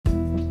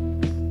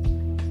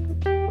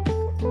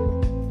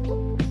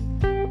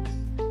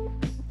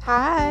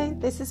Hi,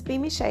 this is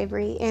Bimi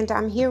Shavery, and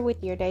I'm here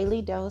with your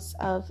daily dose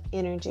of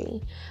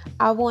energy.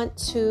 I want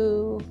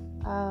to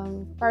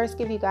first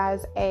give you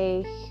guys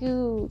a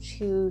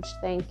huge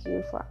thank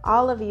you for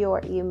all of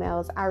your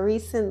emails. I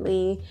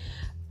recently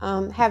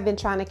have been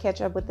trying to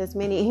catch up with as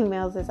many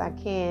emails as I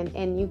can,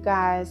 and you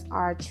guys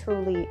are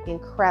truly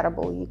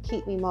incredible. You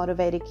keep me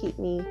motivated, keep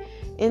me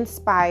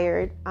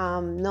inspired,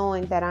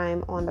 knowing that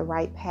I'm on the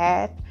right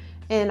path.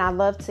 And I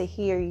love to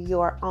hear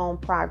your own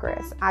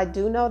progress. I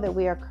do know that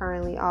we are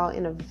currently all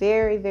in a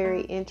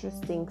very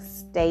interesting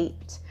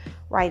state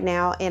right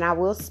now, and I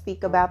will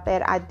speak about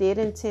that. I did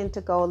intend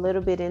to go a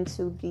little bit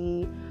into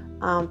the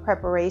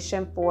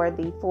preparation for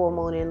the full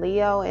moon in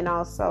Leo and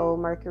also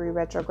Mercury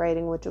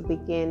retrograding, which will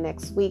begin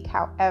next week.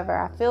 However,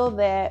 I feel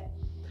that,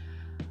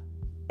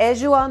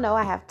 as you all know,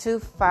 I have to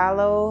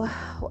follow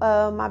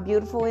my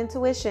beautiful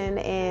intuition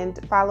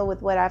and follow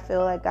with what I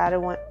feel like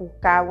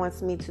God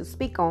wants me to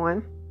speak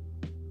on.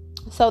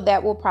 So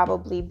that will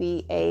probably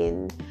be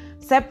a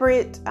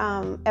separate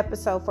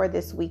episode for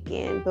this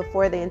weekend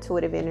before the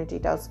intuitive energy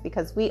dose,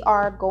 because we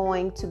are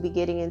going to be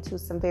getting into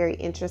some very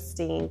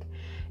interesting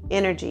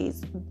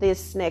energies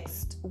this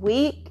next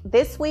week.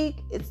 This week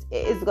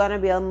is going to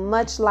be a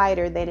much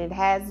lighter than it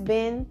has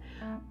been,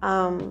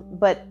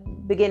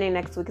 but beginning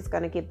next week is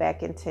going to get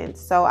back intense.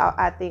 So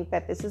I think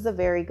that this is a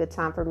very good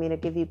time for me to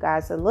give you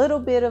guys a little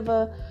bit of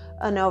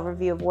an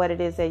overview of what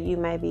it is that you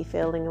may be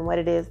feeling and what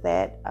it is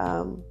that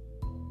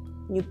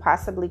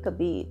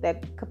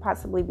could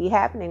possibly be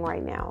happening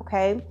right now.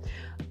 Okay.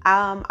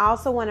 I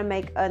also want to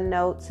make a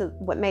note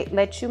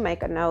let you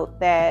make a note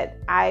that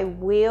I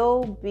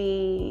will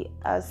be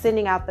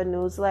sending out the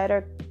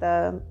newsletter,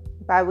 the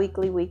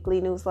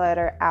weekly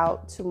newsletter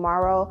out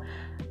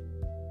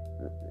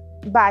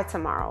by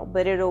tomorrow,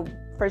 but it'll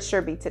for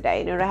sure be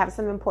today, and it'll have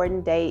some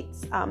important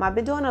dates. I've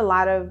been doing a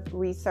lot of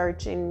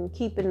research and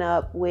keeping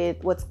up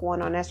with what's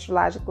going on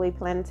astrologically,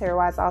 planetary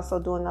wise, also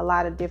doing a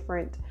lot of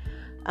different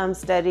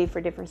study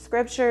for different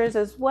scriptures,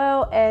 as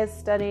well as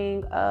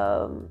studying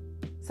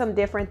some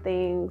different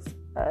things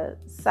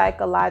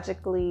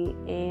psychologically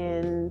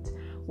and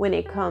when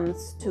it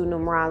comes to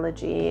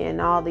numerology and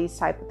all these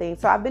type of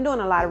things. So I've been doing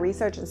a lot of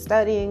research and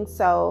studying,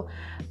 so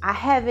I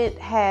haven't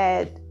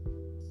had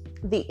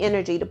the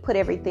energy to put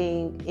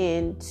everything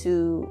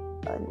into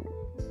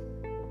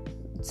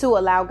to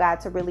allow God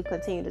to really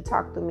continue to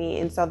talk to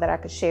me, and so that I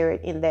could share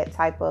it in that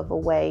type of a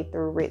way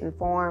through written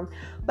form.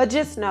 But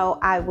just know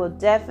I will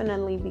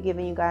definitely be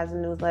giving you guys a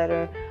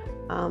newsletter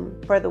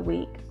for the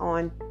week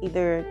on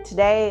either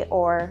today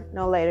or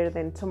no later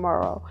than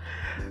tomorrow.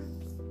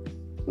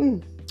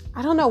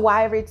 I don't know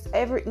why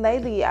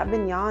lately I've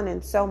been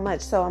yawning so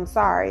much, so I'm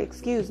sorry.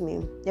 Excuse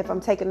me if I'm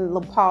taking a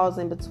little pause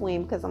in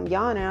between because I'm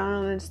yawning. I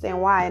don't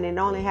understand why, and it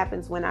only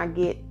happens when I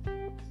get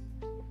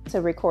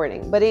to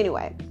recording. But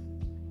anyway,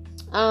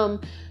 I've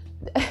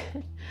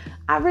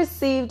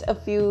received a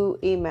few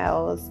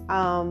emails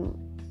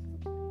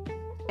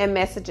and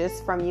messages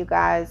from you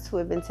guys who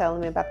have been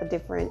telling me about the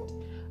different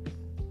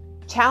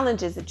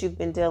challenges that you've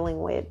been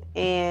dealing with.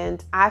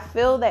 And I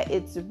feel that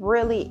it's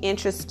really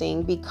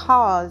interesting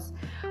because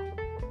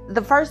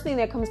the first thing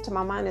that comes to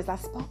my mind is I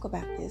spoke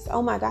about this.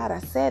 Oh my God, I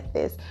said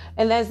this.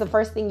 And that's the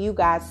first thing you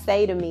guys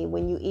say to me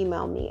when you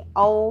email me.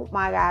 Oh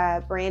my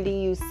God, Brandy,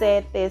 you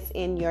said this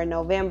in your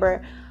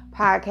November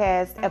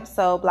podcast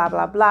episode, blah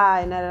blah blah,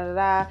 and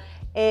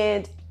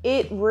and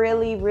it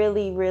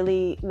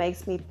really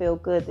makes me feel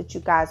good that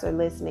you guys are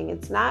listening.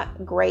 It's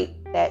not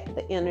great that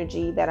the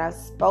energy that I've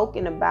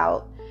spoken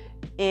about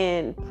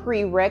in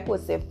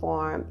prerequisite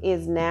form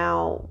is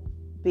now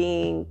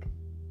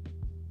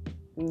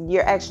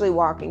you're actually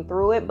walking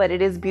through it, but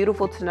it is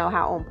beautiful to know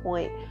how on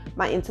point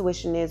my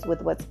intuition is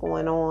with what's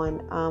going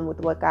on, with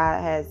what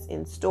God has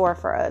in store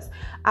for us.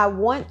 I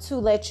want to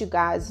let you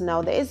guys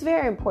know that it's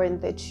very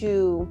important that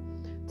you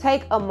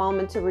take a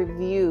moment to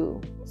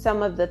review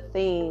some of the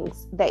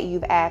things that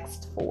you've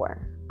asked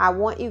for. I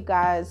want you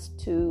guys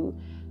to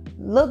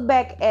look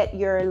back at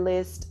your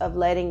list of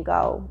letting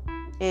go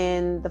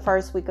in the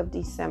first week of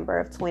December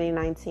of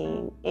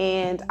 2019.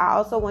 And I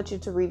also want you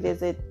to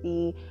revisit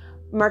the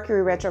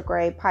Mercury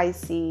retrograde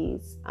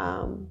Pisces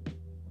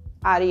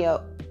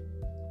audio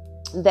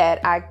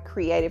that I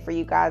created for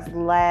you guys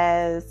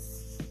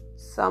last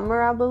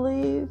summer, I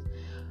believe.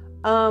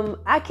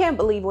 I can't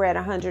believe we're at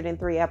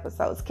 103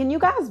 episodes. Can you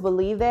guys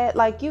believe that?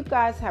 Like, you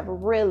guys have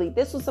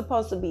this was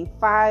supposed to be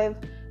 5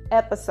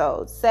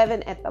 episodes,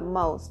 7 at the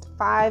most,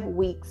 5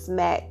 weeks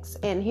max.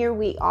 And here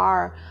we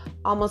are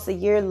almost a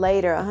year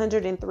later,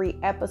 103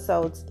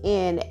 episodes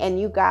in, and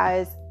you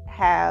guys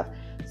have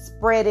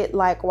spread it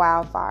like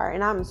wildfire,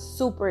 and I'm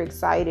super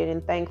excited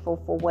and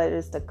thankful for what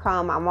is to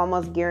come. I'm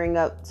almost gearing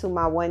up to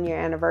my 1-year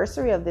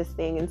anniversary of this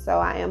thing, and so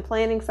I am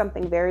planning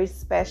something very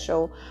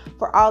special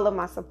for all of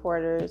my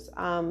supporters.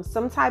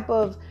 Some type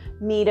of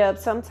meetup,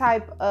 some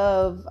type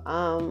of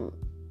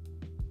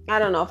I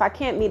don't know. If I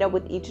can't meet up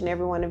with each and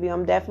every one of you,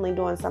 I'm definitely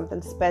doing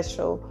something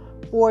special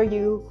for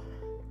you.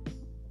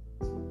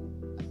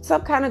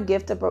 some kind of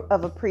gift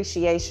of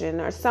appreciation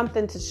or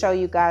something to show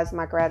you guys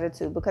my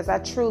gratitude, because I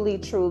truly,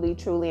 truly,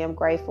 truly am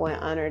grateful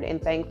and honored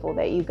and thankful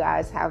that you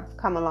guys have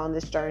come along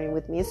this journey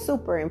with me. It's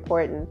super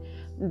important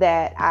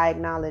that I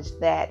acknowledge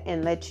that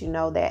and let you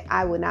know that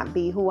I would not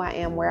be who I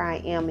am, where I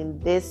am in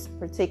this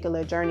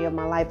particular journey of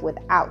my life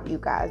without you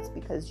guys,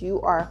 because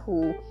you are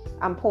who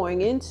I'm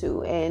pouring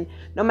into. And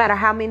no matter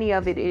how many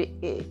of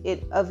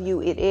of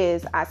you it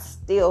is, I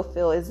still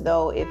feel as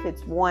though if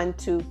it's 1,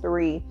 2,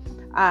 3,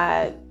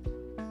 I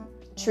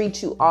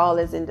treat you all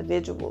as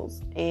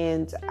individuals,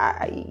 and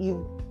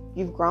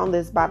you've grown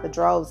this by the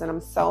droves, and I'm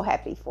so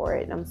happy for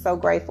it, and I'm so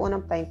grateful and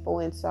I'm thankful.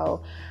 And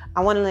so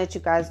I want to let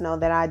you guys know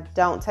that I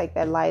don't take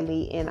that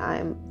lightly, and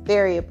I'm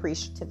very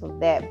appreciative of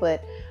that.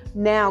 But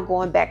now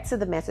going back to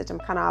the message, I'm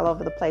kind of all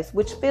over the place,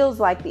 which feels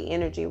like the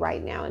energy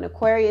right now in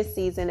Aquarius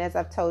season, as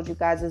I've told you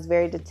guys, is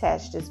very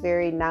detached. It's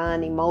very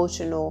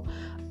non-emotional.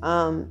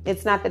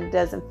 It's not that it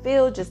doesn't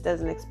feel, just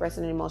doesn't express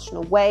in an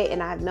emotional way.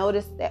 And I've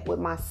noticed that with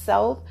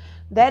myself,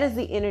 that is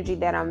the energy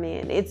that I'm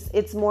in.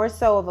 It's more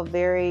so of a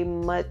very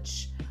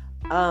much,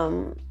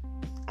 I'm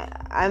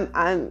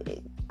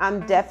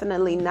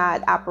definitely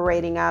not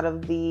operating out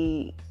of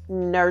the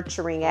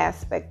nurturing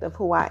aspect of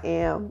who I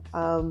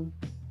am.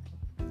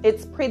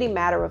 It's pretty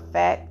matter of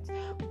fact,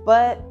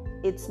 but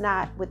it's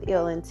not with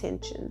ill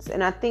intentions.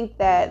 And I think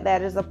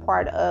that is a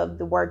part of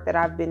the work that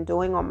I've been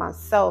doing on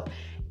myself.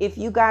 If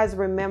you guys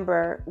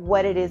remember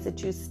what it is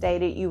that you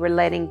stated you were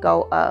letting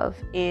go of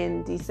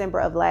in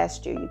December of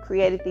last year, you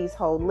created these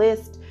whole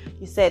list.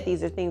 You said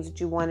these are things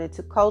that you wanted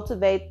to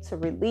cultivate, to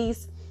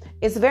release.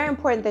 It's very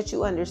important that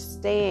you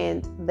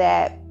understand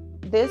that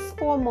this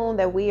full moon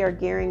that we are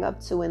gearing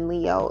up to in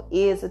Leo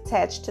is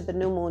attached to the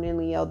new moon in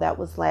Leo that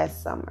was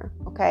last summer.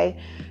 Okay.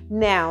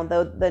 Now,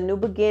 the new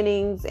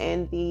beginnings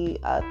and the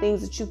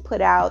things that you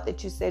put out,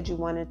 that you said you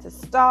wanted to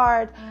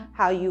start,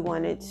 how you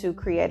wanted to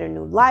create a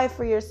new life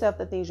for yourself,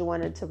 the things you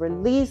wanted to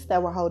release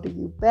that were holding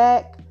you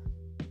back.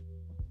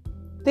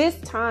 This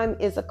time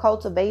is a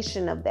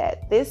cultivation of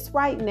that. This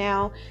right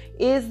now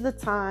is the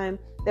time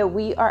that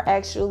we are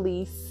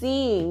actually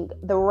seeing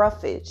the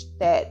roughage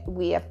that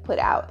we have put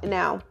out.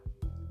 Now,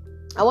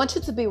 I want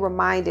you to be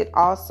reminded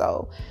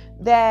also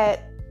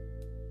that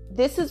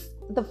this is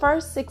the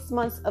first 6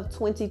 months of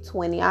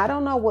 2020. I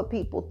don't know what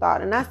people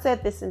thought. And I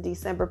said this in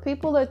December.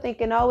 People are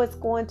thinking, oh, it's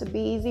going to be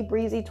easy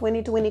breezy,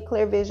 2020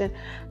 clear vision.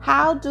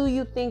 How do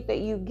you think that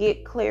you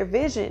get clear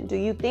vision? Do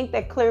you think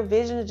that clear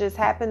vision just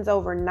happens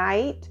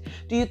overnight?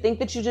 Do you think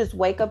that you just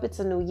wake up, it's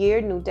a new year,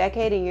 new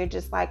decade, and you're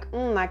just like,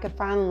 I can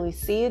finally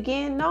see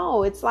again?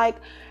 No, it's like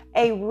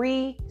a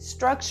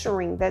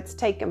restructuring that's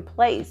taken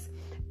place.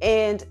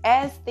 And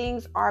as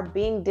things are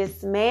being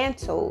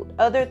dismantled,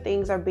 other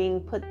things are being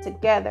put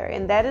together.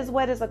 And that is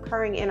what is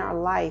occurring in our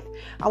life.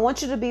 I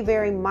want you to be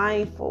very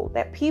mindful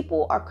that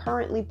people are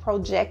currently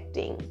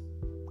projecting.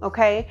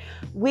 Okay,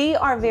 we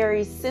are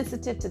very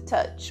sensitive to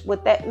touch.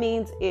 What that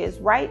means is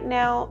right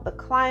now, the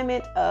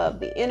climate of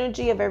the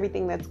energy of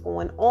everything that's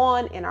going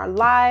on in our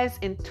lives,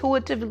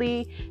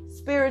 intuitively,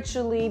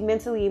 spiritually,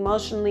 mentally,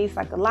 emotionally,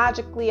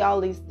 psychologically, all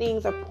these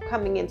things are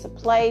coming into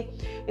play.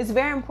 It's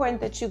very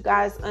important that you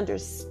guys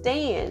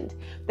understand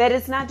that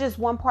it's not just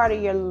one part of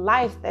your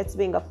life that's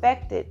being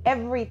affected.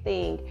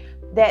 Everything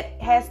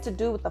that has to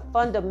do with the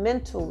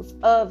fundamentals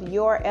of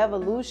your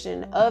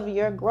evolution, of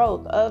your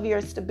growth, of your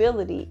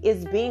stability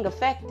is being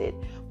affected,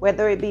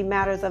 whether it be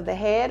matters of the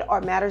head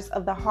or matters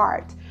of the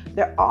heart.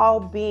 They're all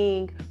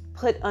being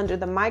put under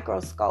the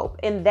microscope,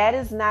 and that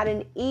is not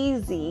an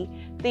easy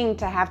thing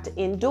to have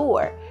to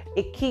endure.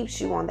 It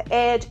keeps you on the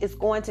edge. It's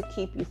going to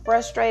keep you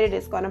frustrated.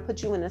 It's going to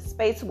put you in a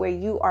space where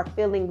you are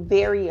feeling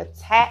very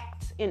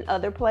attacked in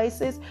other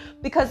places,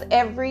 because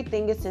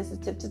everything is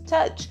sensitive to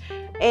touch.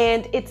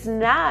 And it's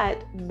not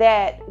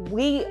that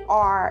we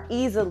are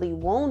easily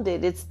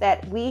wounded. It's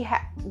that we're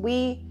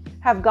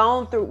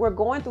going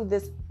through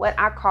this, what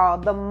I call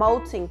the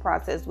molting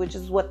process, which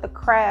is what the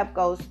crab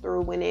goes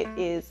through when it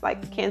is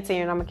like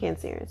Cancerian. I'm a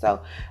Cancerian.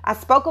 So I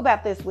spoke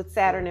about this with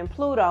Saturn and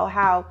Pluto,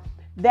 how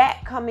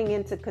that coming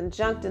into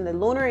conjunct in the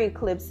lunar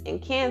eclipse in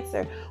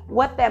Cancer,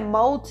 what that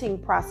molting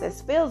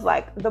process feels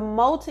like. The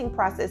molting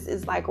process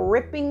is like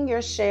ripping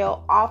your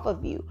shell off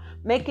of you,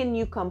 making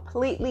you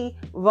completely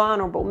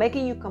vulnerable,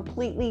 making you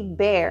completely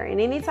bare.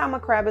 And anytime a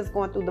crab is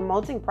going through the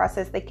molting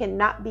process, they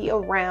cannot be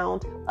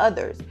around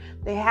others.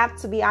 They have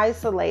to be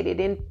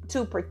isolated and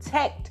to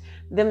protect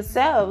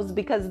themselves,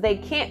 because they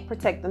can't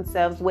protect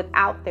themselves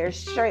without their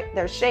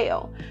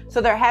shell. So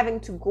they're having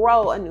to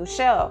grow a new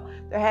shell.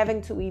 They're having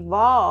to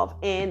evolve,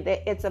 and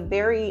it's a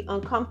very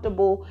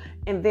uncomfortable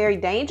and very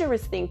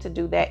dangerous thing to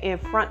do that in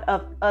front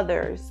of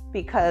others,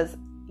 because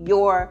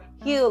your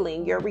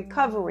healing, your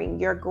recovering,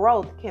 your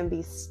growth can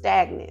be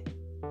stagnant.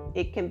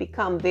 It can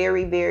become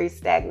very, very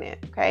stagnant.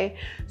 Okay.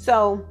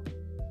 So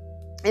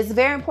it's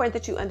very important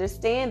that you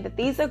understand that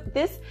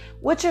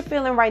what you're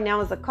feeling right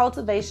now is a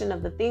cultivation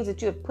of the things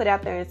that you have put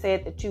out there and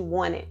said that you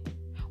wanted.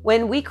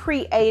 When we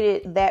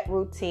created that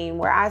routine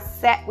where I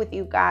sat with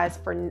you guys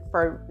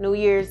for New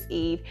Year's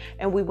Eve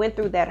and we went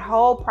through that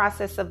whole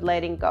process of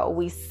letting go,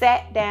 we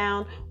sat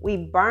down, we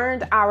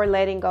burned our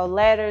letting go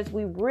letters,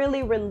 we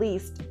really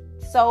released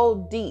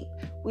so deep.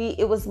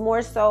 It was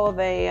more so of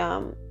a,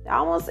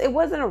 it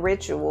wasn't a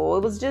ritual.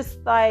 It was just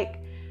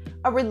like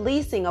a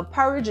releasing, a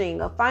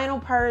purging, a final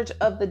purge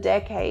of the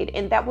decade.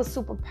 And that was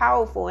super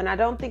powerful. And I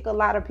don't think a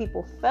lot of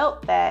people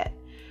felt that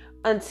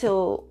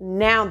until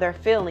now they're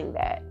feeling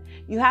that.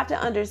 You have to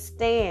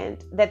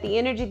understand that the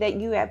energy that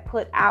you have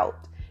put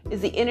out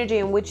is the energy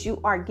in which you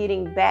are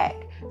getting back.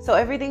 So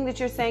everything that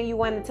you're saying you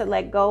wanted to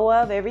let go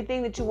of,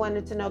 everything that you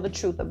wanted to know the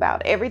truth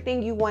about,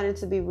 everything you wanted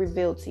to be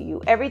revealed to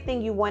you,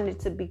 everything you wanted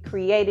to be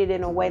created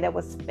in a way that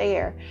was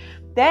fair,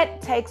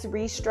 that takes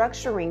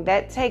restructuring,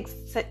 that takes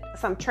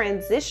some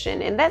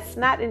transition, and that's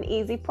not an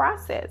easy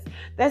process.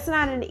 That's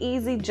not an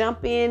easy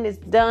jump in, it's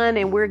done,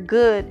 and we're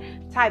good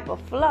type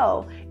of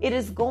flow. It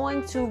is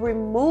going to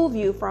remove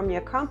you from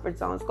your comfort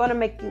zone. It's going to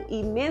make you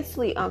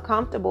immensely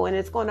uncomfortable, and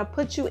it's going to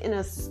put you in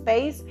a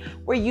space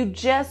where you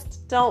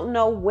just don't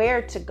know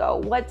where to go,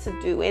 what to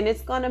do, and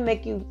it's going to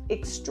make you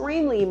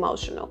extremely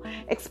emotional,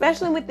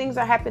 especially when things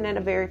are happening at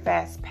a very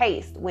fast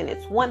pace, when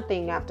it's one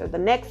thing after the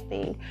next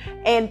thing,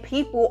 and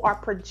people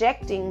are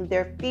projecting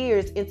their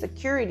fears,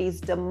 insecurities,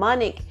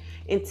 demonic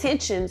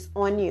intentions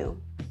on you.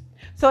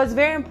 So it's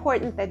very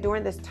important that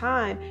during this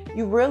time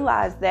you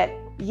realize that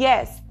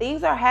yes,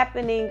 things are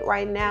happening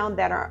right now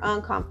that are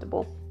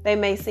uncomfortable. They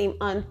may seem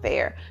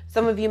unfair.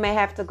 Some of you may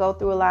have to go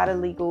through a lot of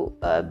legal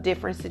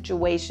different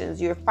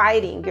situations. You're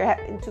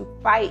having to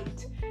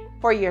fight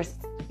for your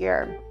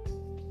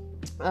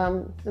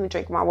let me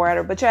drink my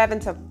water, but you're having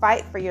to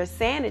fight for your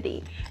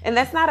sanity. And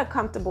that's not a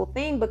comfortable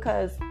thing,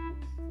 because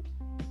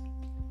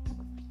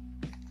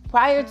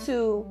prior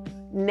to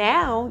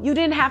now, you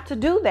didn't have to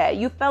do that.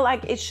 You felt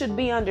like it should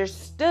be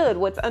understood.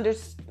 What's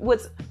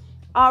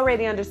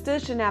already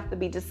understood shouldn't have to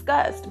be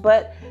discussed.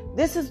 But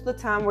this is the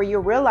time where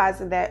you're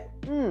realizing that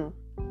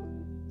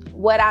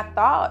what I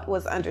thought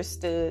was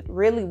understood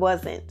really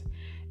wasn't.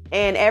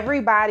 And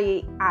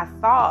everybody I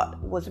thought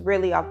was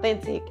really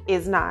authentic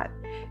is not.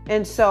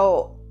 And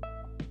so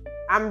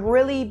I'm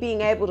really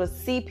being able to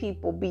see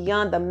people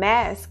beyond the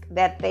mask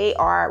that they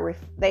are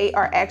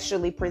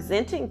actually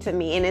presenting to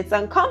me, and it's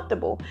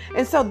uncomfortable.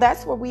 And so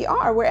that's where we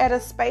are. We're at a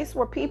space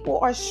where people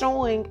are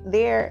showing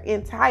their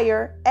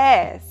entire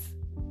ass.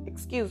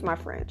 Excuse my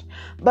French,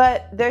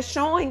 but they're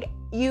showing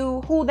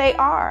you who they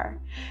are.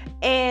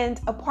 And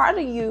a part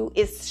of you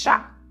is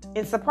shocked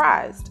and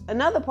surprised.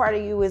 Another part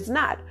of you is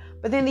not.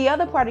 But then the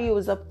other part of you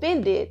is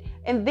offended.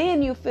 And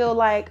then you feel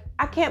like,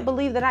 I can't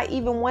believe that I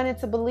even wanted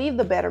to believe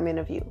the betterment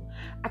of you.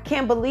 I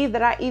can't believe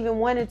that I even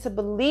wanted to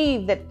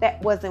believe that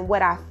that wasn't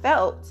what I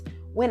felt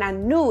when I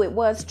knew it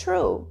was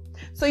true.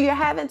 So you're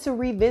having to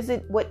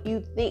revisit what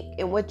you think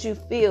and what you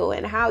feel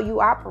and how you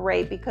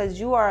operate, because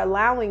you are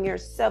allowing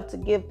yourself to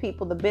give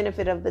people the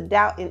benefit of the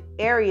doubt in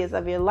areas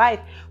of your life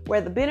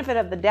where the benefit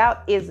of the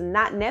doubt is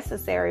not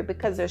necessary,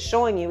 because they're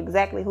showing you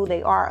exactly who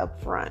they are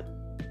up front.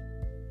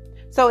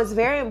 So it's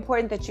very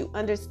important that you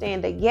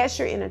understand that yes,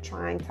 you're in a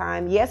trying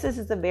time. Yes, this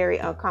is a very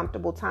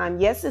uncomfortable time.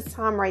 Yes, this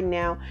time right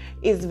now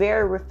is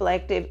very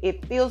reflective.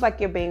 It feels like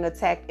you're being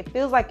attacked. It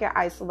feels like you're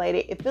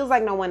isolated. It feels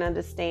like no one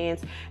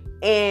understands.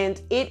 And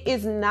it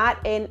is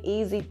not an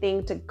easy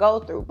thing to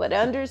go through. But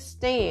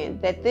understand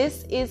that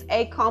this is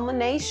a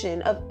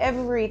culmination of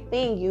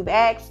everything you've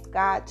asked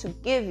God to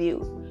give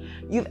you.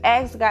 You've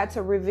asked God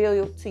to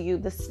reveal to you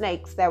the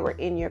snakes that were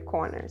in your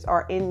corners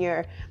or in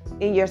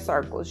your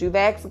circles. You've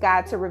asked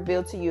God to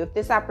reveal to you, if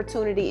this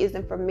opportunity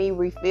isn't for me,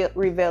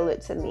 reveal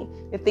it to me.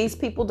 If these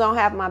people don't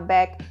have my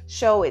back,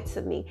 show it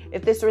to me.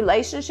 If this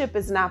relationship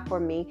is not for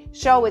me,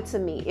 show it to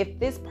me. If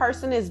this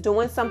person is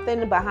doing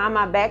something behind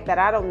my back that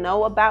I don't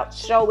know about,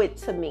 show it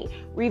to me.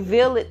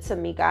 Reveal it to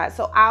me, God,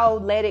 so I'll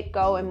let it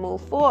go and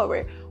move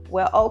forward.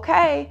 Well,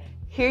 okay,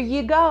 here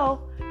you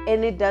go.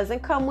 And it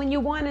doesn't come when you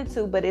want it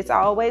to, but it's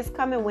always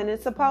coming when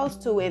it's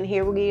supposed to. And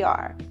here we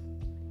are.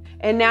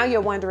 And now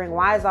you're wondering,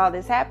 why is all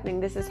this happening?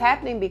 This is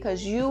happening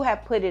because you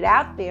have put it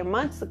out there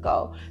months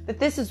ago that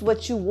this is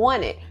what you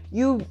wanted.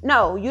 You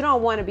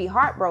don't want to be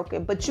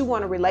heartbroken, but you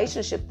want a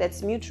relationship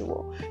that's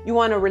mutual. You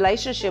want a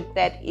relationship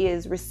that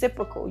is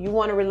reciprocal. You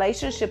want a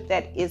relationship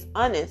that is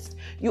honest.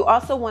 You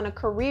also want a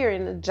career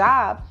and a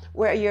job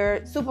where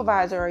your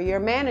supervisor or your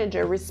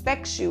manager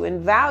respects you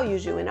and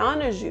values you and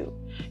honors you.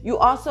 You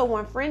also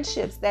want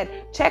friendships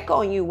that check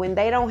on you when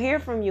they don't hear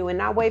from you and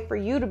not wait for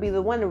you to be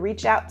the one to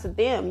reach out to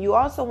them. You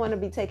also want to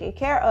be taken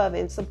care of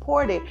and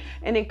supported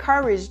and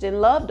encouraged and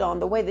loved on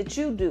the way that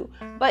you do.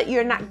 But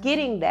you're not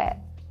getting that.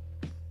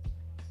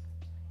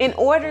 In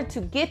order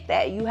to get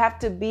that,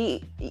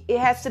 it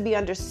has to be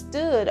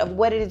understood of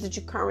what it is that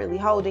you currently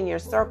hold in your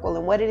circle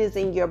and what it is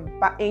in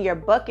your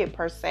bucket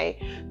per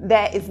se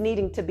that is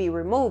needing to be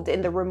removed.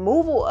 And the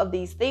removal of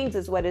these things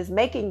is what is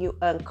making you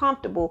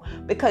uncomfortable,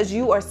 because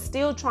you are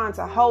still trying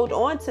to hold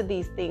on to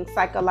these things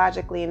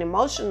psychologically and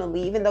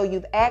emotionally, even though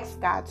you've asked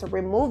God to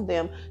remove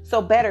them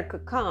so better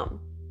could come.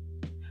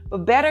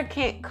 But better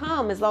can't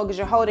come as long as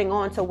you're holding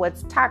on to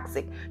what's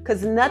toxic,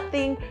 because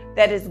nothing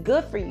that is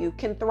good for you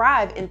can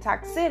thrive in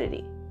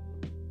toxicity.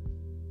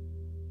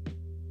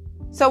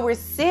 So we're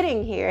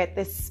sitting here at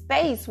this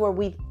space where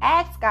we've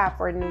asked God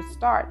for a new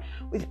start.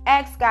 We've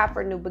asked God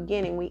for a new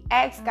beginning. We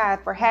asked God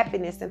for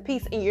happiness and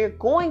peace. And you're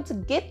going to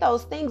get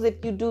those things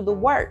if you do the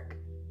work.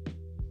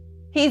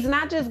 He's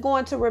not just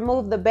going to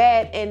remove the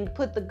bad and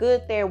put the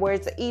good there where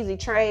it's an easy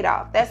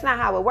trade-off. That's not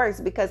how it works,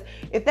 because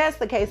if that's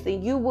the case,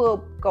 then you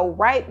will go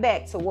right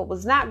back to what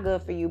was not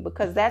good for you,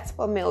 because that's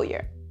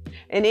familiar.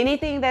 And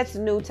anything that's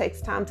new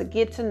takes time to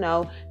get to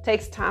know,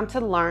 takes time to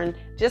learn,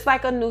 just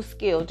like a new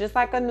skill, just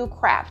like a new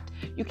craft.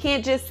 You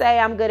can't just say,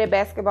 I'm good at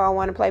basketball, I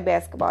want to play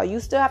basketball. You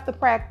still have to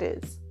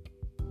practice.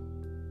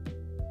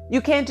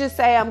 You can't just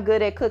say, I'm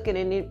good at cooking,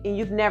 and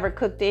you've never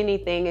cooked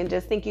anything and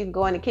just think you can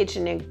go in the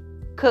kitchen and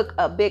cook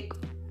a big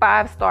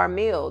 5-star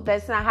meal.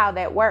 That's not how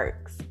that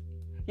works.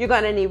 You're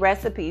going to need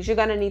recipes. You're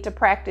going to need to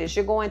practice.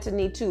 You're going to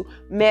need to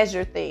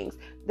measure things.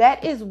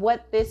 That is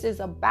what this is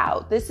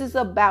about. This is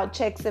about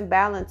checks and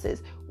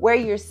balances. Where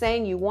you're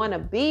saying you want to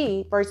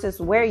be versus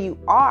where you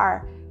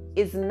are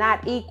is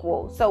not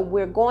equal. So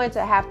we're going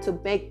to have to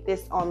make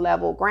this on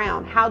level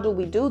ground. How do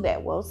we do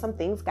that? Well, some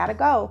things got to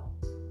go.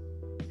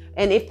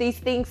 And if these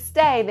things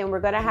stay, then we're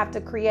going to have to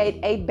create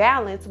a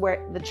balance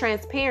where the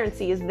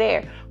transparency is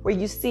there, where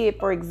you see it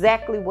for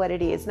exactly what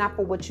it is, not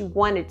for what you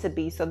want it to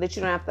be, so that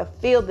you don't have to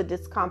feel the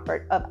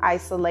discomfort of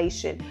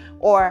isolation,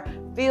 or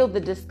feel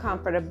the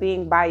discomfort of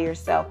being by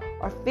yourself,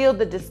 or feel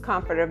the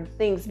discomfort of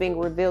things being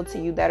revealed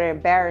to you that are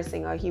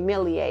embarrassing or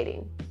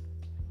humiliating.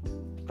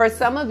 For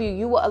some of you,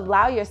 you will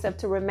allow yourself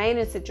to remain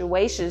in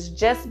situations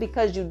just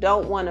because you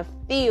don't want to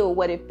feel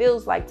what it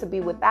feels like to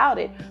be without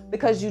it,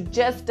 because you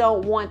just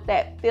don't want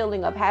that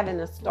feeling of having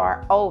to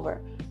start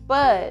over.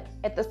 But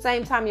at the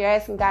same time, you're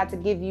asking God to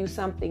give you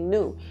something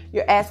new.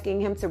 You're asking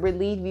him to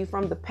relieve you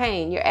from the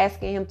pain. You're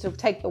asking him to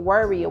take the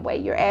worry away.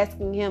 You're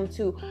asking him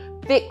to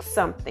fix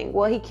something.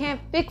 Well, he can't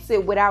fix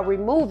it without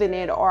removing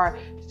it or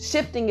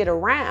shifting it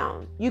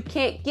around. You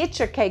can't get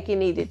your cake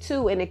and eat it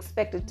too and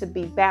expect it to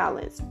be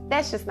balanced.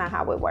 That's just not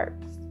how it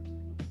works.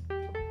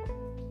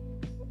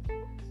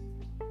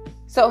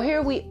 So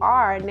here we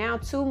are now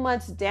 2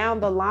 months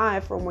down the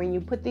line from when you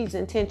put these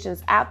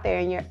intentions out there,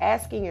 and you're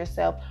asking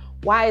yourself,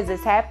 why is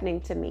this happening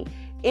to me?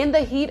 In the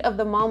heat of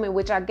the moment,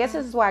 which I guess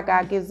this is why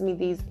God gives me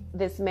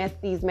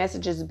these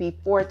messages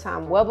before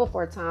time, well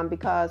before time,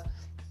 because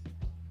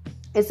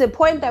it's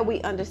important that we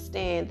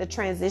understand the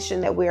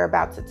transition that we're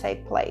about to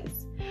take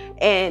place.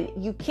 And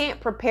you can't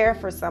prepare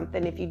for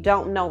something if you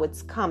don't know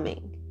it's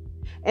coming.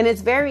 And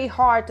it's very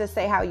hard to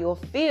say how you'll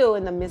feel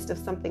in the midst of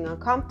something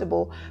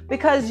uncomfortable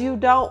because you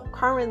don't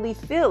currently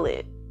feel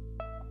it.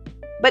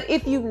 But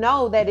if you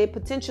know that it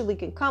potentially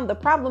can come, the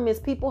problem is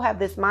people have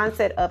this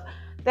mindset of,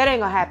 that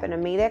ain't gonna happen to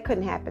me. That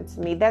couldn't happen to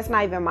me. That's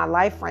not even my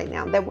life right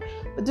now. But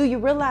do you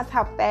realize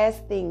how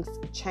fast things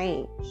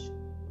change?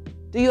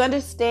 Do you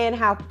understand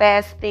how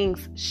fast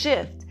things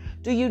shift?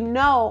 Do you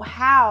know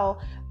how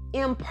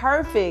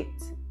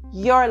imperfect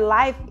your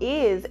life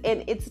is?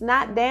 And it's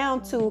not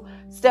down to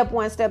step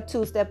 1, step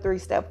 2, step 3,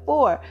 step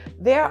 4.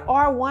 There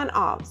are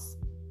one-offs.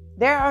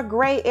 There are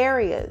gray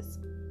areas.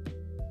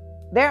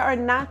 There are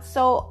not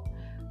so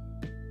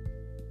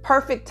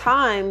perfect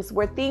times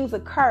where things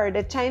occur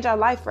that change our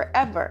life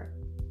forever.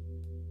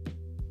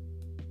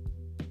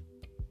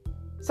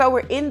 So we're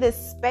in this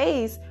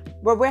space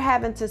where we're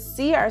having to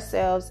see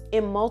ourselves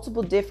in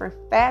multiple different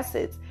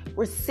facets.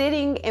 We're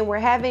sitting and we're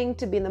having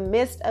to be in the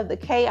midst of the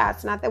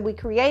chaos, not that we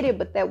created,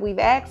 but that we've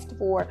asked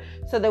for,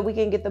 so that we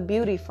can get the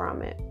beauty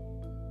from it.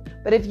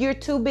 But if you're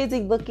too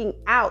busy looking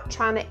out,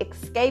 trying to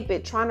escape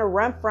it, trying to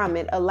run from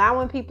it,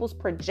 allowing people's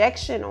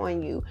projection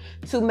on you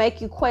to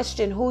make you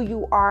question who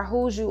you are,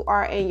 whose you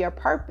are, and your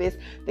purpose,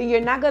 then you're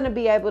not going to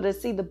be able to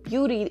see the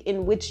beauty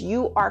in which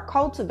you are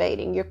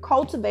cultivating. You're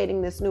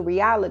cultivating this new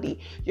reality.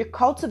 You're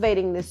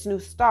cultivating this new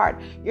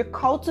start. You're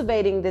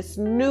cultivating this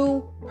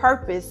new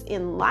purpose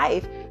in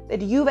life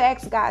that you've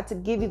asked God to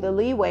give you the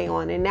leeway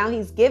on. And now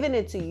he's giving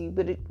it to you,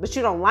 but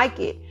you don't like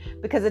it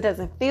because it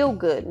doesn't feel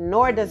good,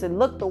 nor does it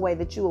look the way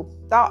that you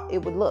thought it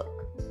would look.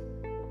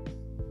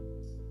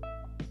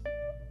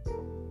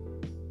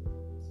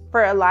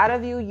 For a lot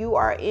of you, you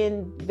are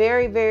in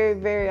very, very,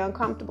 very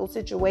uncomfortable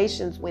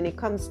situations when it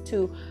comes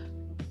to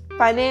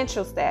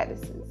financial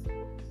statuses,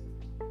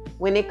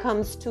 when it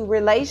comes to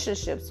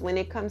relationships, when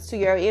it comes to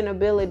your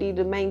inability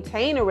to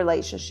maintain a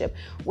relationship,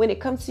 when it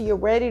comes to you're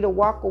ready to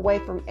walk away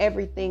from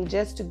everything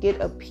just to get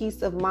a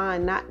peace of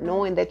mind, not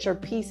knowing that your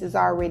peace is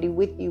already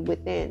with you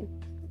within.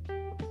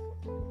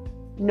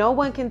 No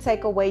one can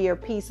take away your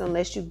peace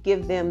unless you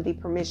give them the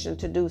permission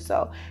to do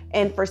so.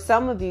 And for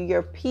some of you,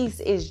 your peace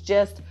is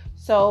just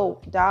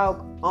so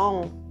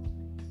doggone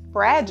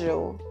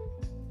fragile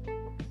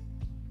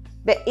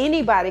that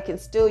anybody can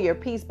steal your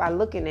peace by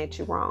looking at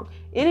you wrong.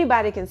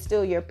 Anybody can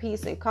steal your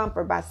peace and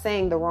comfort by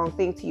saying the wrong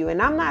thing to you.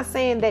 And I'm not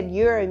saying that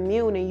you're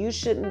immune and you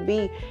shouldn't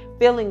be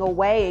feeling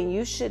away, and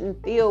you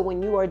shouldn't feel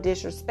when you are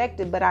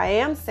disrespected. But I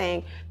am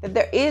saying that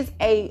there is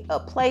a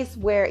place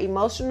where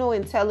emotional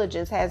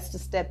intelligence has to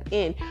step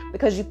in,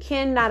 because you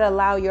cannot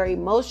allow your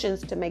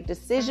emotions to make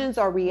decisions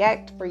or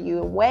react for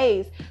you in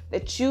ways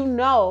that you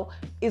know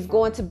is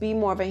going to be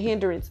more of a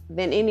hindrance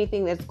than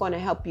anything that's going to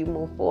help you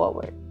move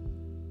forward.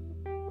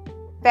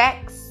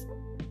 Facts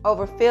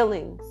over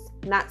feelings.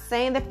 Not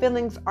saying that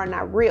feelings are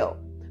not real.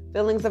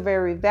 Feelings are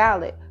very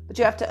valid, but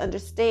you have to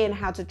understand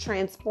how to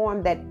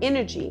transform that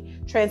energy,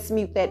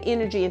 transmute that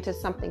energy into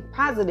something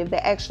positive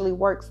that actually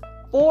works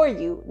for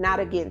you,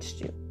 not against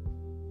you.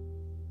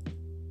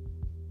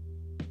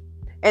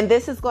 And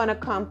this is going to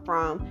come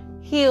from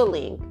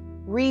healing,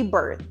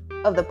 rebirth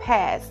of the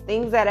past,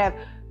 things that have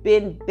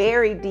been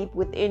buried deep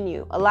within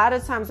you. A lot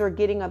of times we're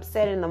getting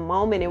upset in the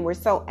moment, and we're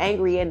so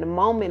angry in the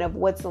moment of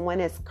what someone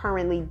has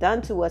currently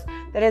done to us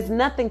that has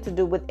nothing to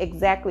do with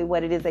exactly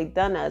what it is they've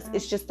done to us.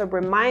 It's just a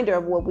reminder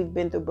of what we've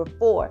been through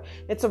before.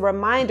 It's a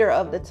reminder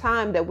of the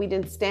time that we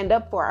didn't stand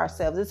up for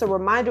ourselves. It's a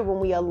reminder when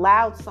we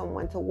allowed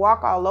someone to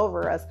walk all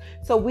over us.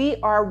 So we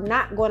are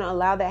not going to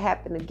allow that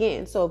happen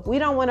again. So if we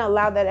don't want to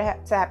allow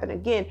that to happen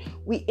again,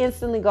 we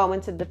instantly go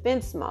into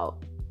defense mode.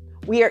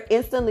 We are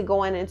instantly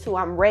going into,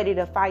 I'm ready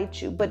to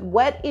fight you. But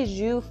what is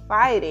you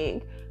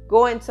fighting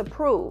going to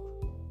prove,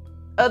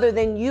 other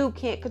than you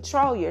can't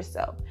control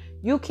yourself?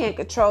 You can't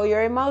control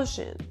your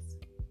emotions.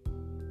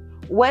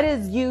 What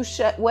is you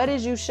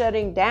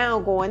shutting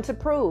down going to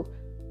prove?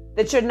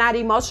 That you're not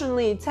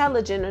emotionally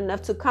intelligent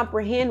enough to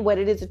comprehend what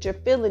it is that you're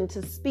feeling,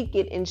 to speak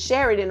it and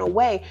share it in a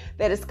way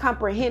that is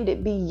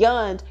comprehended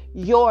beyond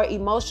your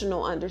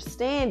emotional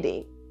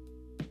understanding.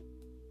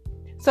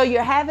 So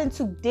you're having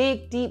to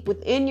dig deep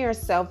within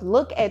yourself,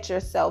 look at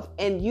yourself,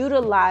 and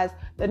utilize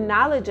the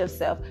knowledge of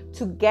self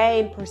to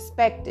gain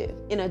perspective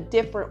in a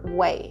different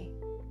way.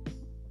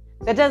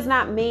 That does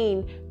not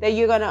mean that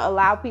you're going to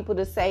allow people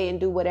to say and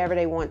do whatever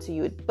they want to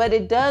you, but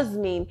it does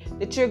mean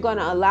that you're going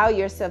to allow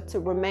yourself to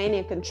remain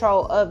in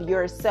control of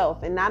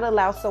yourself and not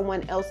allow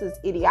someone else's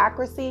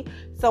idiocracy,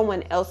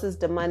 someone else's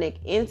demonic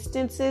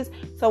instances,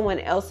 someone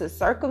else's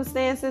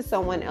circumstances,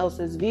 someone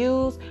else's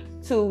views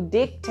to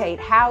dictate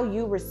how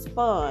you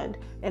respond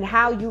and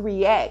how you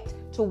react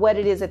to what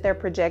it is that they're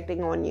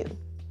projecting on you.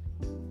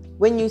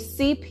 When you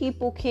see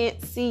people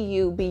can't see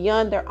you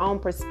beyond their own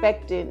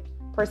perspective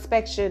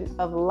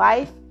of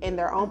life and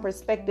their own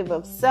perspective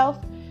of self,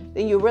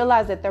 then you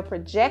realize that their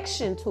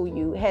projection to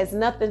you has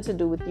nothing to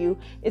do with you.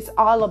 It's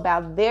all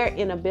about their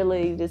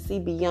inability to see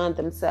beyond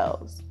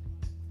themselves.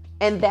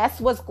 And that's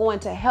what's going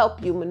to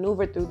help you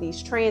maneuver through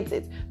these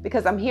transits,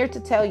 because I'm here to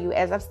tell you,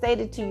 as I've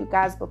stated to you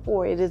guys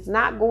before, it is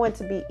not going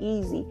to be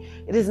easy.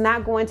 It is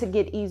not going to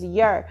get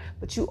easier,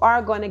 but you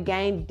are going to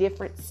gain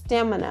different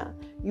stamina.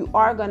 You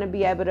are going to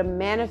be able to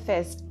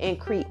manifest and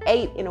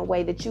create in a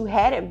way that you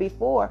hadn't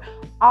before,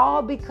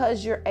 all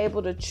because you're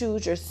able to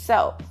choose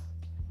yourself.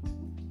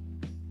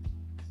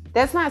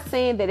 That's not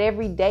saying that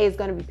every day is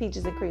going to be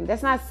peaches and cream.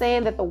 That's not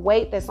saying that the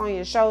weight that's on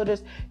your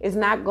shoulders is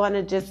not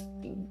going to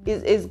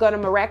is going to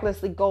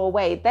miraculously go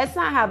away. That's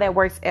not how that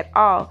works at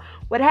all.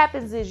 What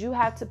happens is you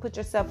have to put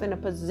yourself in a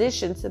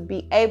position to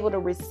be able to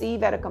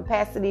receive at a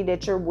capacity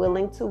that you're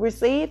willing to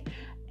receive,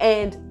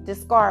 and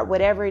discard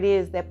whatever it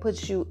is that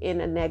puts you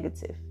in a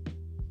negative.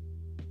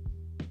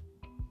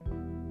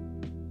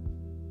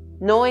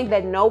 Knowing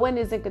that no one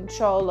is in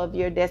control of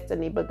your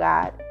destiny but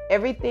God.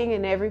 Everything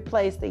and every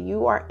place that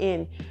you are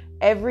in,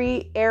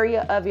 every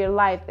area of your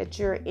life that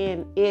you're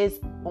in is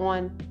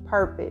on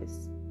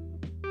purpose.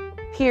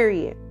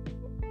 Period.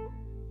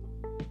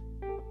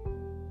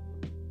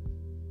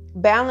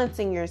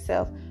 Balancing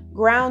yourself,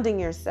 grounding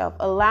yourself,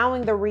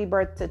 allowing the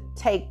rebirth to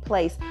take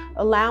place,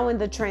 allowing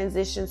the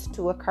transitions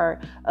to occur,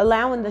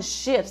 allowing the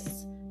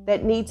shifts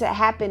that need to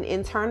happen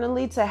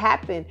internally to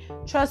happen.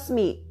 Trust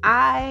me,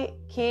 I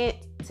can't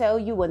tell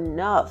you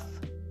enough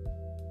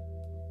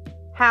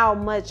how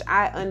much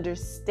I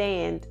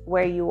understand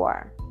where you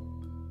are.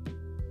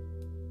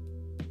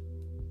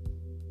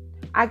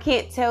 I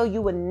can't tell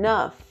you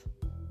enough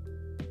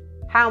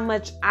how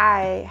much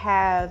I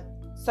have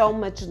so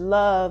much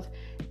love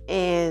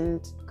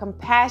and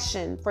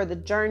compassion for the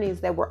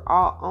journeys that we're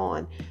all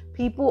on.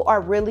 People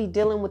are really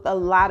dealing with a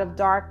lot of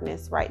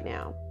darkness right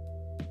now.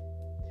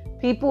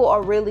 People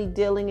are really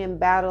dealing and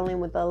battling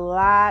with a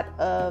lot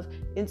of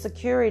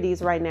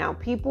insecurities right now.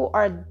 People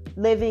are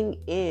living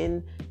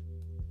in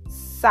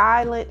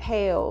silent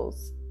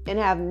hells and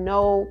have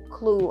no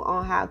clue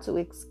on how to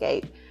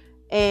escape.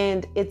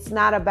 And it's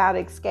not about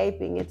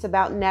escaping. It's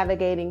about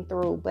navigating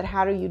through. But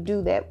how do you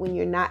do that when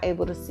you're not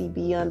able to see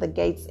beyond the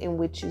gates in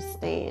which you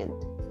stand?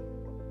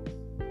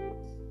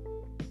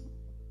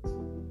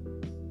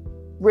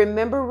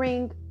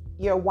 Remembering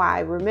your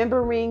why.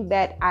 Remembering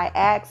that I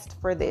asked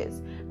for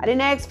this. I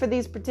didn't ask for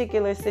these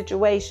particular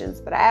situations,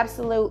 but I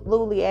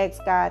absolutely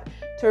asked God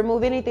to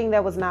remove anything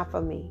that was not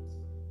for me.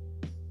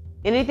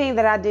 Anything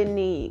that I didn't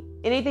need.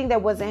 Anything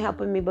that wasn't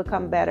helping me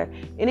become better.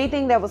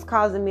 Anything that was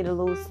causing me to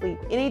lose sleep.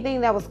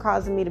 Anything that was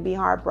causing me to be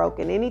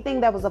heartbroken. Anything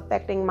that was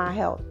affecting my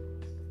health.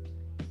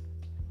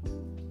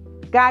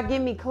 God,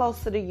 get me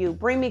closer to you.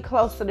 Bring me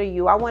closer to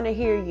you. I want to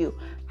hear you.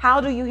 How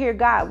do you hear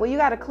God? Well, you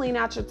got to clean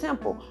out your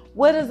temple.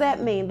 What does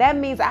that mean? That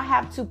means I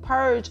have to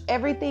purge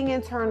everything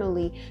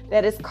internally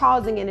that is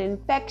causing an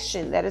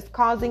infection, that is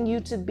causing you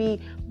to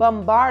be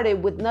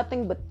bombarded with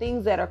nothing but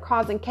things that are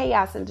causing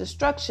chaos and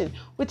destruction,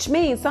 which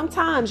means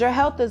sometimes your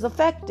health is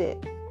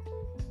affected.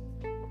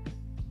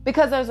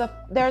 Because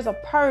there's a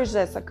purge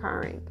that's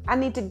occurring. I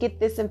need to get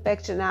this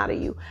infection out of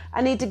you.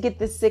 I need to get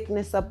this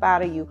sickness up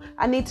out of you.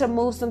 I need to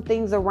move some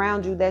things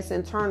around you that's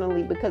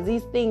internally, because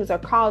these things are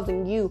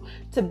causing you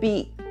to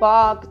be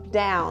bogged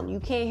down. You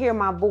can't hear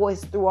my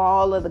voice through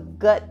all of the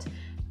gut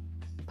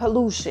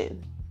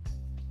pollution.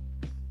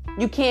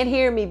 You can't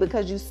hear me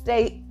because you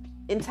stay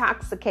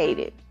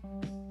intoxicated.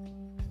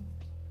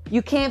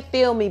 You can't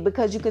feel me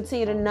because you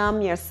continue to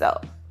numb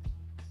yourself.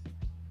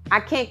 I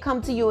can't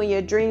come to you in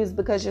your dreams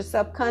because your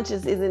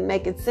subconscious isn't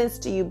making sense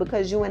to you,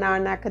 because you and I are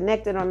not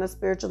connected on a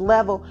spiritual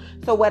level.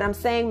 So what I'm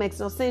saying makes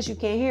no sense. You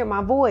can't hear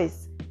my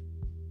voice.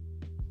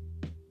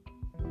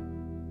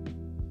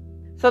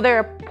 So there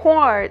are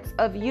parts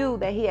of you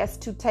that he has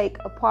to take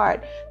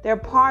apart. There are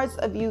parts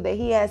of you that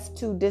he has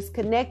to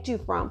disconnect you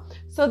from,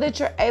 so that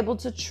you're able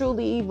to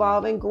truly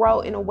evolve and grow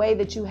in a way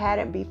that you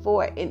hadn't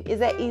before. And is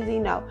that easy?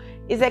 No.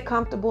 Is that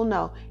comfortable?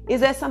 No.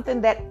 Is that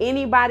something that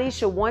anybody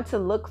should want to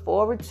look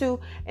forward to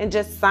and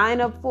just sign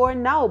up for?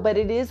 No, but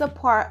it is a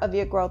part of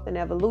your growth and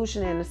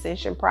evolution and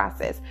ascension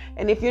process.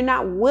 And if you're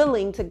not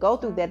willing to go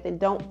through that, then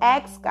don't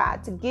ask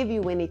God to give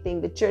you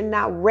anything that you're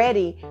not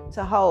ready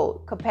to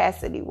hold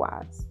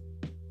capacity-wise.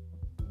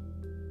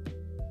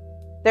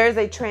 There's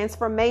a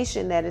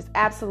transformation that is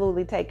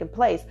absolutely taking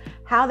place.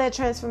 How that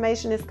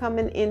transformation is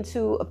coming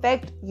into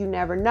effect, you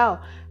never know.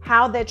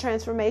 How that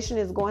transformation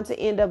is going to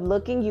end up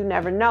looking, you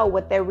never know.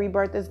 What that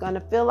rebirth is going to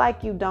feel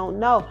like, you don't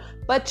know.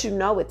 But you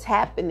know it's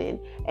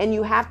happening. And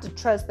you have to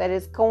trust that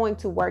it's going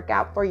to work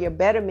out for your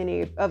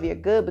betterment of your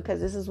good, because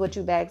this is what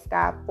you've asked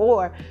God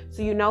for.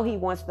 So you know he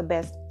wants the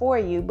best for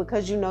you.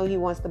 Because you know he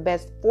wants the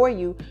best for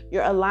you,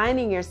 you're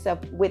aligning yourself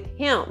with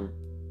him.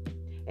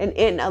 And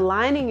in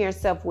aligning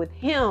yourself with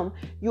him,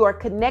 you are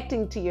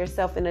connecting to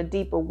yourself in a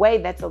deeper way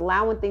that's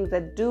allowing things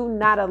that do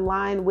not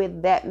align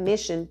with that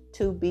mission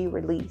to be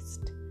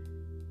released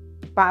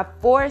by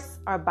force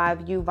or by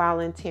you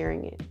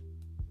volunteering it.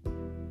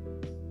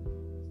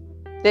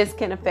 This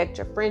can affect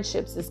your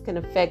friendships. This can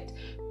affect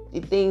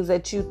the things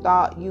that you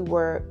thought you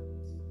were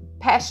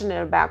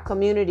passionate about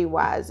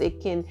community-wise.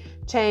 It can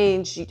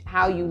change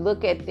how you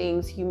look at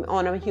things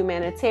on a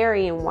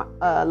humanitarian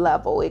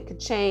level. It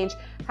could change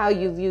how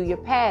you view your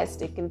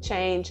past. It can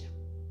change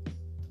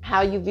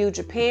how you viewed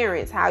your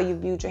parents, how you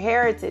viewed your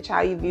heritage,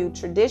 how you view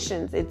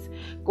traditions. It's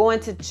going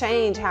to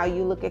change how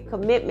you look at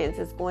commitments.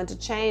 It's going to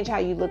change how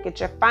you look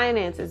at your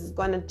finances. It's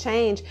going to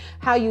change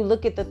how you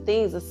look at the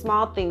things, the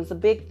small things, the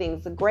big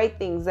things, the great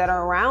things that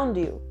are around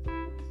you.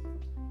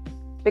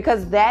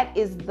 Because that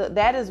is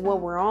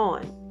what we're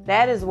on.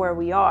 That is where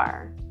we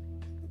are.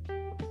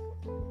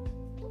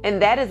 And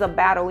that is a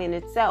battle in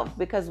itself,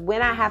 because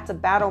when I have to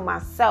battle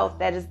myself,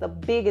 that is the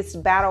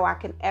biggest battle I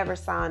can ever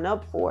sign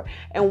up for.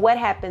 And what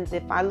happens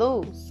if I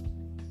lose?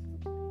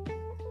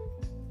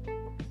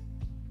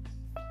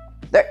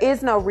 There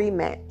is no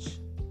rematch.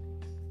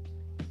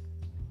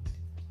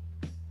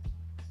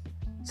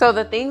 So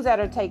the things that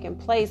are taking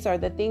place are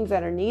the things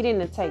that are needing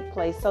to take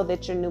place so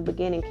that your new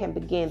beginning can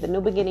begin. The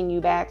new beginning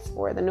you've asked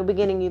for, the new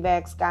beginning you've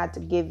asked God to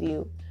give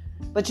you.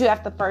 But you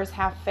have to first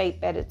have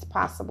faith that it's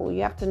possible.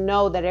 You have to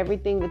know that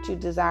everything that you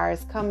desire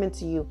is coming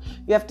to you.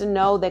 You have to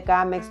know that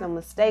God makes no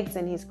mistakes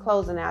and he's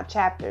closing out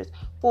chapters.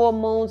 Full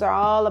moons are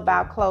all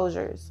about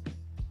closures.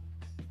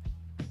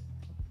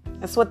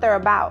 That's what they're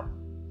about.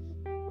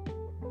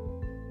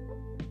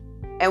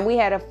 And we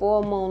had a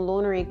full moon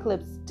lunar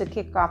eclipse to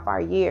kick off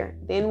our year.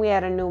 Then we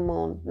had a new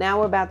moon. Now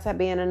we're about to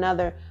be in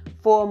another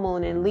full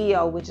moon in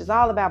Leo, which is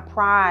all about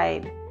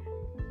pride,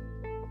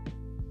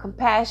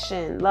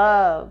 compassion,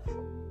 love.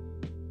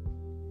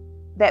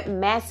 That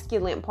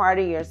masculine part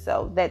of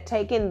yourself, that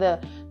taking the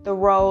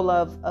role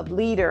of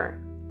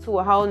leader to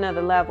a whole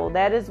nother level.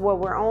 That is what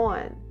we're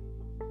on.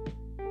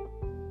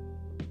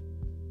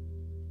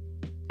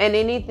 And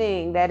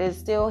anything that is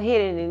still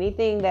hidden,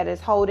 anything that is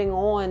holding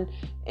on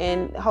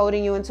and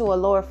holding you into a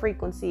lower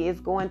frequency is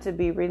going to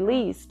be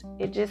released.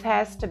 It just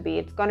has to be.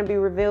 It's going to be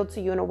revealed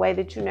to you in a way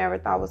that you never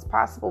thought was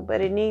possible,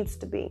 but it needs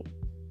to be.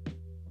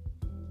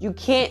 You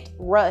can't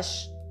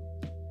rush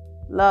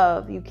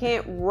love. You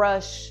can't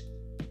rush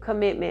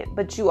commitment,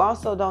 but you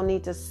also don't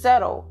need to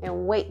settle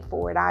and wait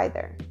for it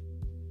either.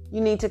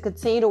 You need to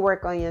continue to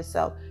work on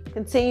yourself.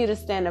 Continue to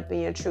stand up in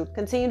your truth.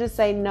 Continue to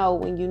say no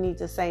when you need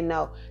to say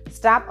no.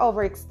 Stop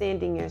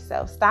overextending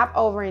yourself. Stop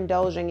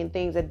overindulging in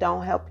things that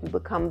don't help you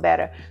become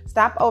better.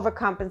 Stop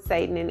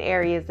overcompensating in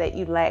areas that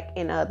you lack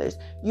in others.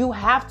 You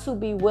have to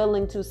be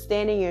willing to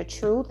stand in your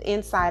truth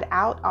inside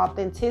out,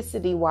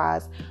 authenticity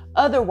wise.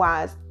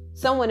 Otherwise,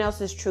 someone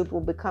else's truth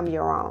will become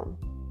your own.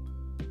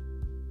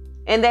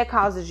 And that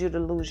causes you to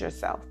lose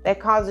yourself.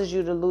 That causes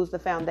you to lose the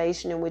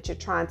foundation in which you're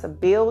trying to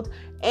build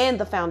and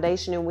the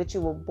foundation in which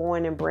you were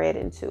born and bred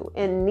into.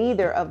 And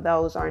neither of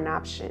those are an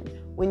option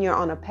when you're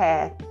on a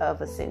path of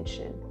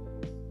ascension.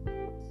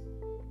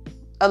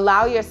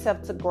 Allow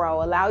yourself to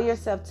grow. Allow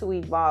yourself to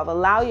evolve.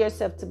 Allow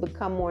yourself to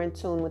become more in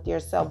tune with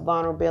yourself,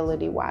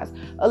 vulnerability-wise.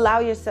 Allow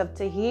yourself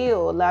to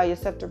heal. Allow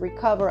yourself to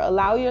recover.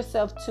 Allow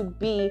yourself to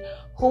be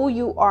who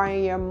you are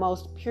in your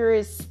most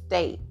purest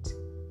state,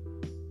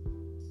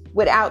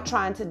 without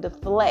trying to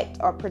deflect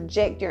or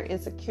project your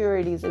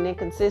insecurities and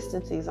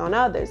inconsistencies on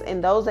others.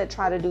 And those that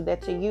try to do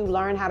that to you,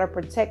 learn how to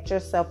protect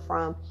yourself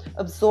from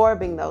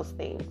absorbing those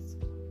things.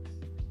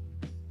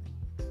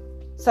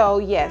 So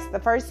yes, the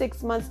first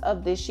 6 months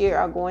of this year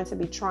are going to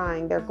be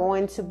trying. They're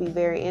going to be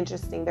very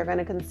interesting. They're going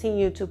to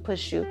continue to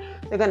push you.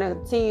 They're going to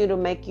continue to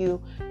make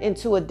you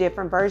into a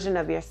different version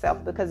of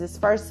yourself, because this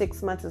first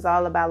 6 months is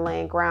all about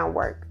laying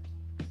groundwork.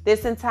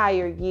 This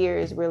entire year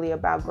is really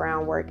about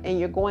groundwork, and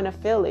you're going to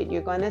feel it.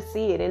 You're going to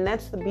see it. And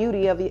that's the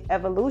beauty of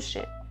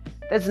evolution.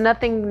 There's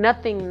nothing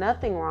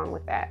wrong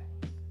with that.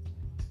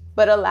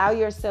 But allow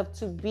yourself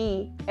to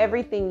be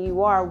everything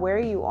you are, where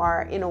you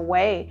are, in a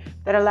way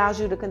that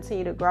allows you to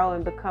continue to grow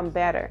and become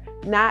better.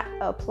 Not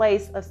a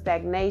place of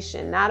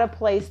stagnation, not a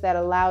place that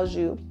allows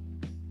you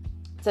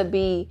to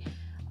be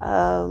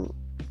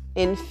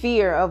in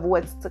fear of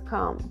what's to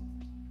come.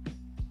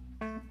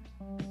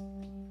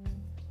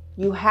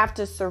 You have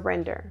to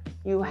surrender.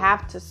 You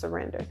have to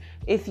surrender.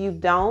 If you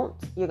don't,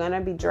 you're going to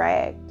be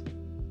dragged.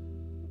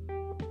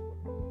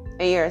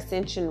 And your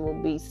ascension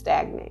will be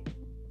stagnant.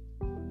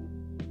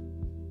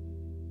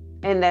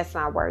 And that's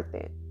not worth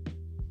it.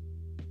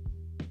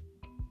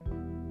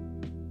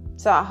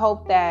 So I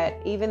hope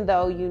that even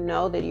though you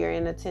know that you're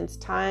in a tense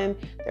time,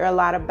 there are a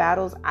lot of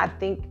battles, I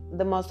think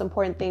the most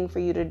important thing for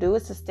you to do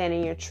is to stand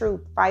in your truth.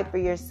 Fight for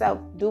yourself.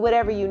 Do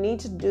whatever you need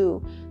to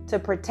do to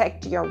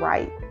protect your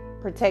right.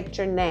 Protect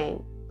your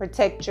name,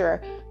 protect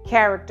your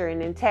character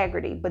and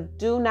integrity, but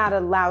do not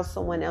allow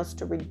someone else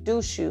to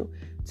reduce you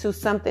to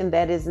something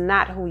that is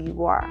not who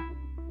you are,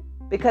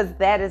 because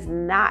that is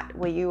not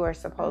what you are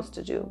supposed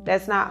to do.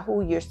 That's not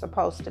who you're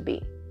supposed to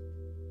be.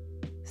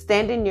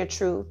 Stand in your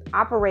truth,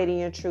 operate in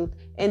your truth,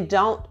 and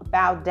don't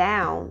bow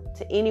down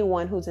to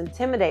anyone who's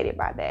intimidated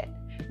by that.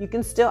 You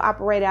can still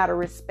operate out of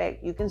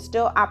respect. You can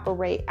still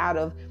operate out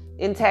of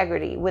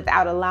integrity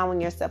without allowing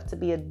yourself to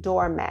be a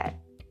doormat.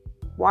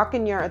 Walk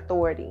in your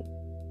authority.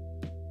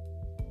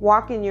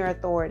 Walk in your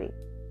authority.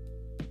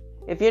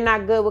 If you're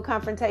not good with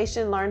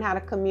confrontation, learn how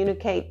to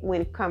communicate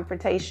when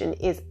confrontation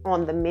is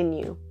on the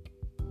menu.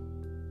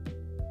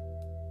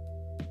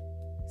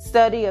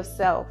 Study of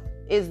self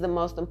is the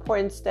most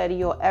important study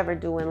you'll ever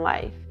do in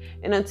life.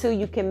 And until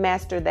you can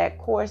master that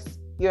course,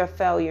 you're a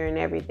failure in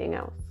everything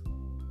else.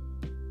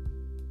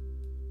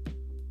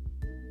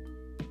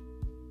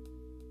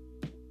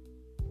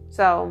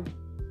 So,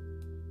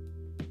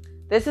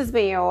 this has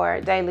been your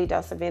daily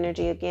dose of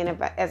energy. Again,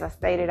 as I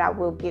stated, I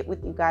will get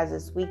with you guys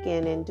this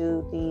weekend and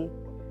do the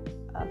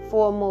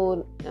full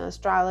moon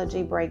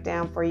astrology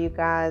breakdown for you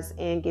guys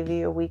and give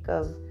you a week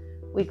of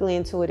weekly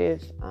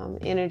intuitive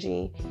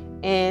energy.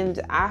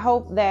 And I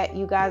hope that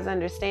you guys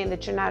understand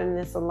that you're not in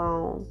this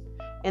alone,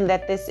 and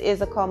that this is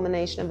a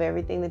culmination of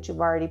everything that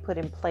you've already put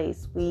in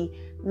place. We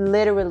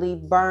literally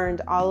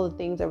burned all of the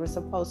things that were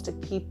supposed to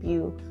keep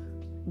you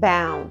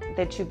bound,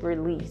 that you've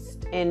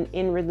released. And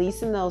in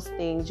releasing those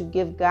things, you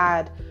give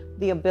God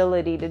the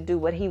ability to do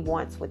what he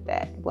wants with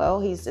that. Well,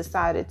 he's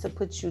decided to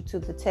put you to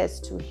the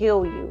test, to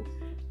heal you,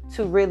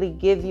 to really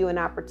give you an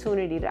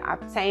opportunity to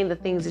obtain the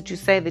things that you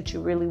say that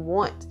you really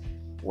want.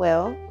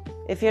 Well,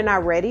 if you're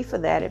not ready for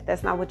that, if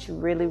that's not what you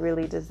really,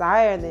 really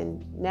desire,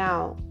 then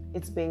now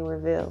it's being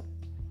revealed.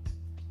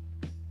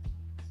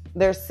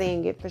 They're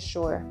seeing it for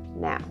sure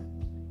now.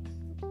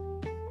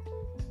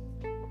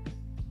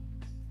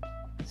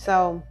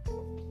 So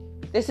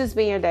this has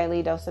been your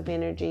daily dose of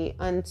energy.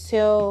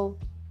 Until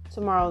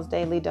tomorrow's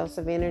daily dose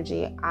of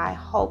energy, I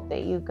hope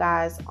that you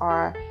guys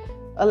are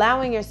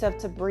allowing yourself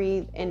to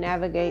breathe and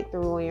navigate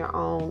through on your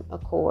own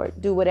accord.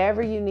 Do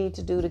whatever you need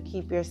to do to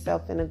keep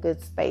yourself in a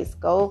good space.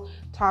 Go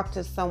talk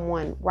to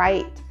someone,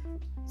 write,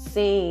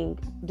 sing,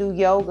 do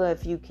yoga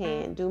if you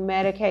can, do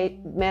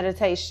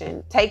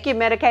meditation. Take your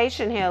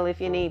medication, hell, if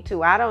you need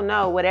to. I don't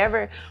know,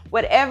 whatever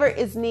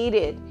is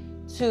needed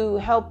to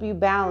help you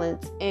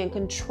balance and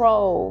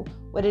control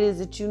what it is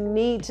that you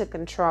need to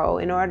control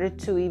in order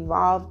to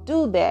evolve.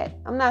 Do that.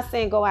 I'm not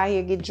saying go out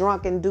here, get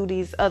drunk and do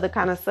these other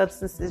kind of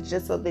substances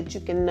just so that you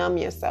can numb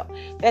yourself.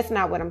 That's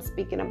not what I'm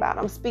speaking about.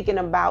 I'm speaking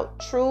about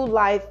true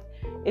life.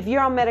 If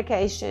you're on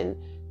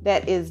medication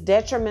that is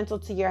detrimental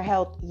to your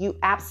health, you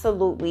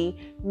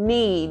absolutely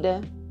need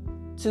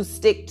to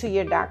stick to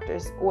your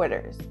doctor's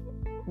orders.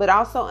 But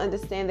also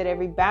understand that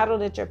every battle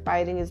that you're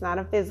fighting is not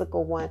a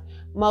physical one.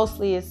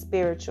 Mostly is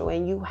spiritual.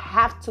 And you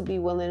have to be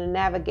willing to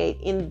navigate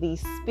in the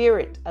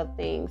spirit of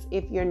things.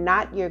 If you're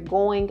not, you're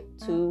going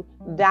to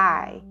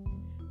die.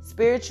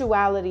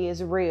 Spirituality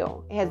is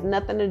real. It has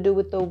nothing to do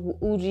with the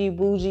oogie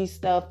bougie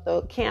stuff,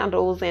 the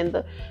candles and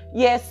the,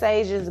 yes,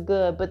 sage is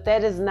good, but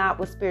that is not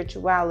what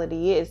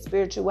spirituality is.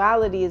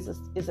 Spirituality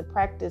is a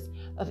practice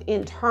of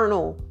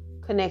internal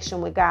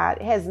connection with God.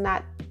 It has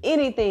not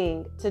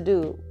anything to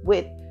do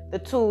with the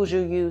tools you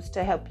use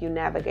to help you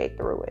navigate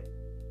through it.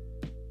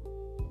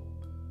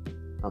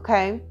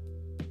 Okay?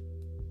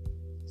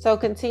 So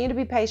continue to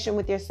be patient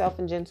with yourself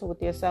and gentle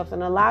with yourself,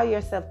 and allow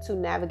yourself to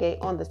navigate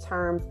on the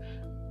terms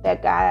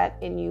that God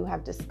and you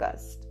have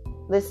discussed.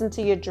 Listen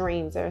to your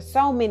dreams. There are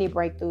so many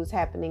breakthroughs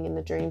happening in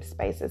the dream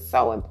space. It's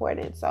so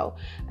important. So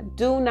I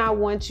do not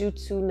want you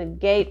to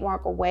negate,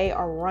 walk away,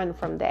 or run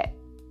from that.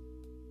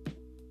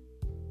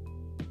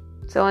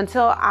 So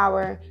until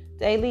our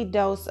daily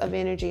dose of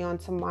energy on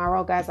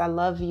tomorrow, guys, I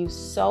love you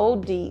so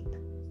deep.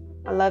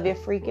 I love your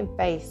freaking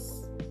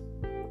face.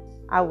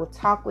 I will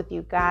talk with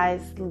you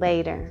guys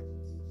later.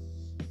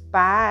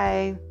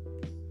 Bye.